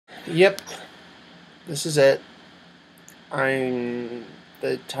Yep, this is it.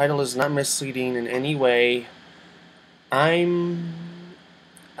 The title is not misleading in any way. I'm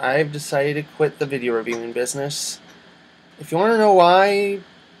I've decided to quit the video reviewing business. If you want to know why,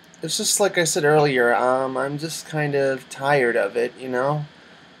 it's just like I said earlier. I'm just kind of tired of it.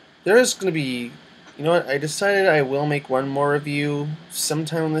 There is going to be. You know what? I decided I will make one more review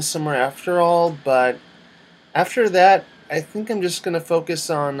sometime this summer after all, but after that, I think I'm just going to focus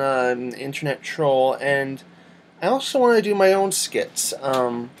on Internet Troll, and I also want to do my own skits.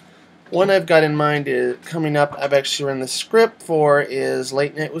 One I've got in mind is coming up. I've actually written the script for is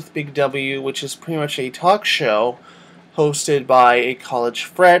Late Night with Big W, which is pretty much a talk show hosted by a college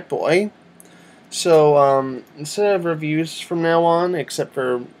frat boy. So instead of reviews from now on, except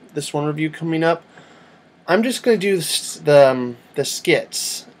for this one review coming up, I'm just going to do the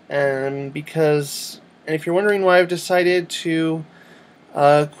skits, and if you're wondering why I've decided to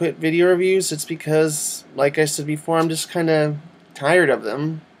quit video reviews, it's because, like I said before, I'm just kind of tired of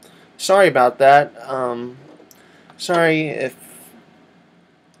them. Sorry about that. Sorry if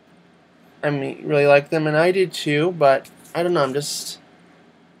I really like them, and I did too, but I don't know,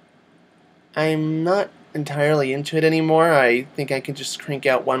 I'm not entirely into it anymore. I think I can just crank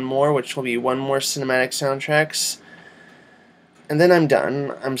out one more, which will be one more cinematic soundtracks, and then I'm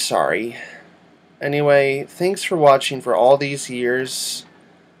done. I'm sorry. Anyway, thanks for watching for all these years,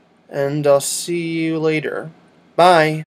 and I'll see you later. Bye!